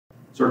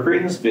So we're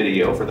creating this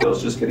video for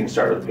those just getting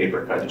started with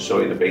PaperCut to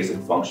show you the basic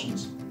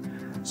functions.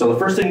 So the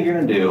first thing you're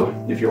going to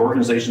do, if your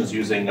organization is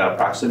using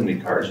proximity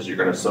cards, is you're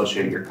going to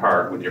associate your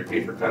card with your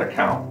PaperCut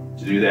account.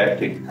 To do that,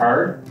 take your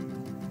card,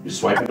 you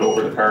swipe it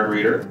over the card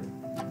reader,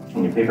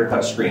 and your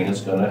PaperCut screen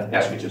is going to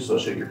ask you to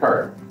associate your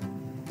card.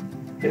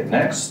 Hit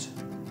next,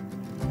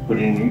 put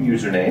in your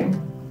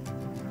username,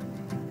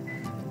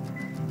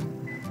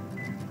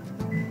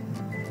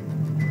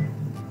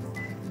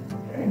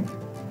 okay.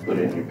 Put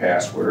in your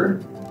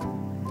password,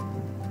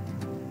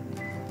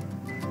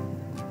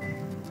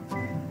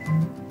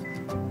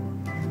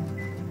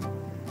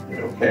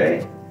 hit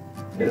OK,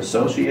 hit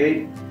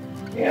associate,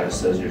 and it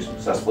says you're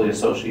successfully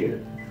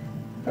associated.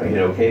 Now you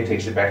hit OK, it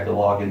takes you back to the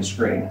login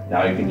screen.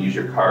 Now you can use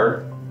your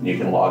card and you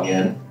can log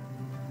in.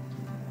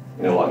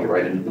 It'll log you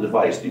right into the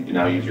device. You can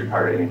now use your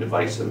card at any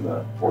device in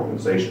the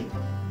organization.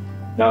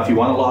 Now if you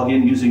want to log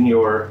in using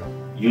your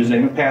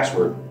username and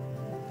password,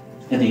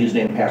 hit the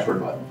username and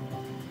password button.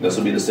 This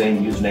will be the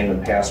same username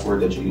and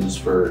password that you use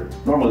for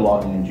normally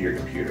logging into your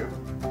computer.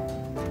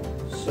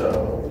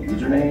 So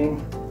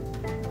username,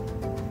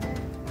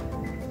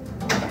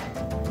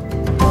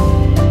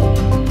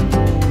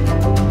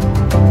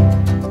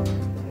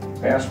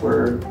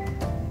 password,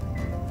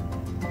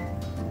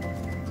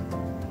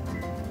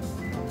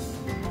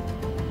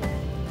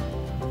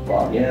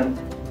 log in,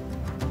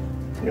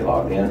 you're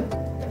logged in,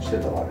 and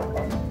hit the login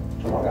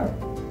button to log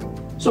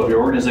out. So if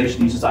your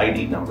organization uses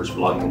ID numbers for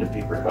logging into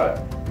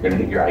PaperCut, you're going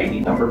to hit your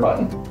ID number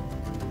button,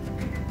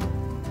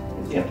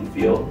 hit the empty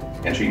field,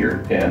 enter your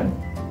PIN,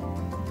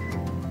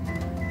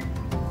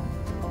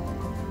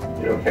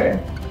 hit OK,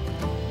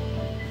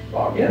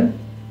 log in,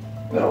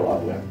 and that'll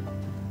log you in.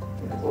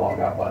 Hit the log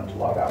out button to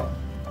log out.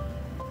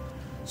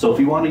 So if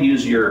you want to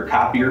use your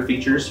Copier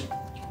features,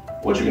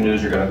 what you're going to do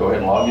is you're going to go ahead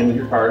and log in with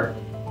your card.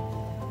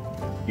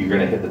 You're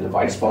going to hit the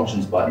device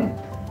functions button,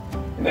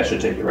 and that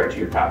should take you right to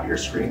your Copier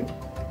screen.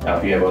 Now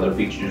if you have other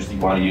features you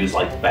want to use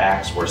like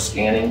fax or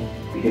scanning,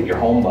 you hit your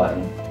home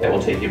button, that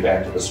will take you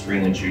back to the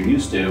screen that you're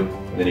used to,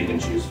 and then you can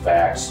choose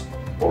fax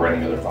or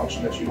any other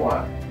function that you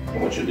want.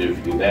 And what you'll do if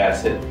you do that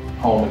is hit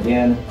home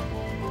again,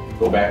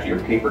 go back to your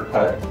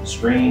PaperCut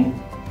screen,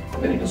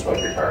 and then you can swipe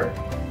your card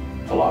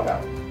to log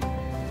out.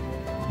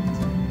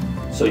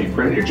 So you've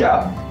printed your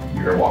job.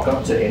 You're going to walk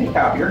up to any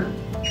copier,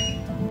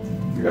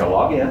 you're going to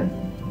log in,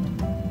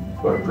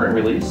 go to print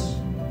release,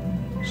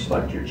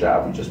 select your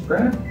job you just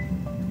printed,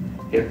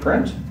 hit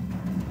print,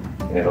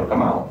 and it'll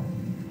come out.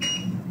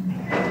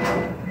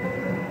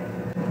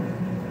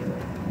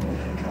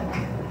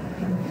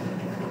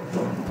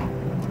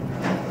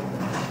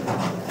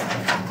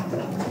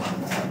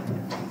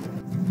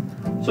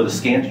 So to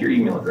scan to your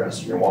email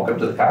address, you're going to walk up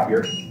to the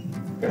copier,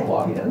 you're going to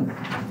log in,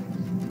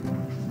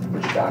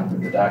 put your document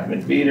in the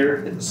document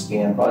feeder, hit the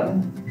scan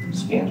button,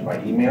 scan to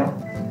my email,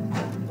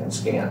 and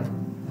scan.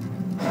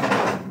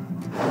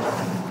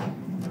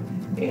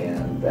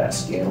 And that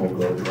scan will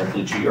go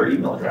directly to your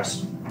email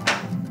address.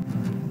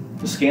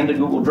 To scan to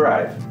Google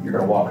Drive, you're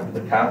going to walk up to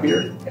the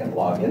copier and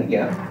log in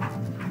again.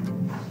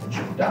 Put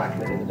your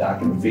document in the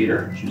document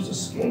feeder, choose a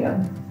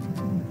scan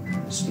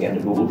to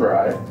Google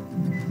Drive,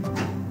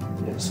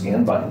 hit the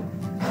scan button,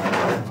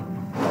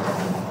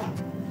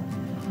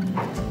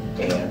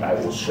 and I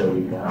will show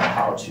you now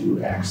how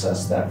to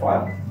access that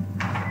file.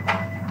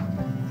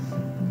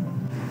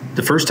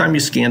 The first time you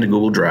scan to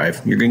Google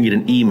Drive, you're going to get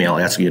an email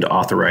asking you to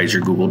authorize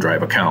your Google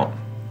Drive account.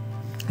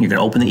 You're going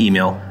to open the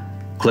email,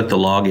 click the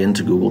Login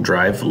to Google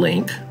Drive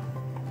link,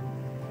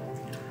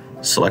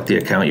 select the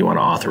account you want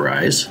to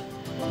authorize,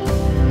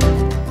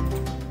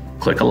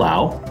 click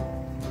Allow,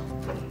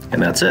 and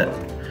that's it.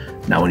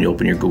 Now when you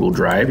open your Google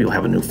Drive, you'll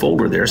have a new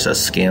folder there that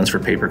says Scans for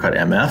PaperCut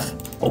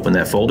MF. Open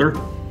that folder,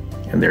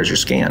 and there's your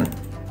scan.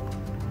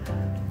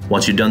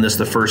 Once you've done this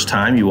the first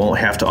time, you won't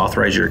have to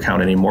authorize your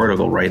account anymore. It'll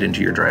go right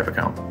into your Drive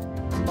account.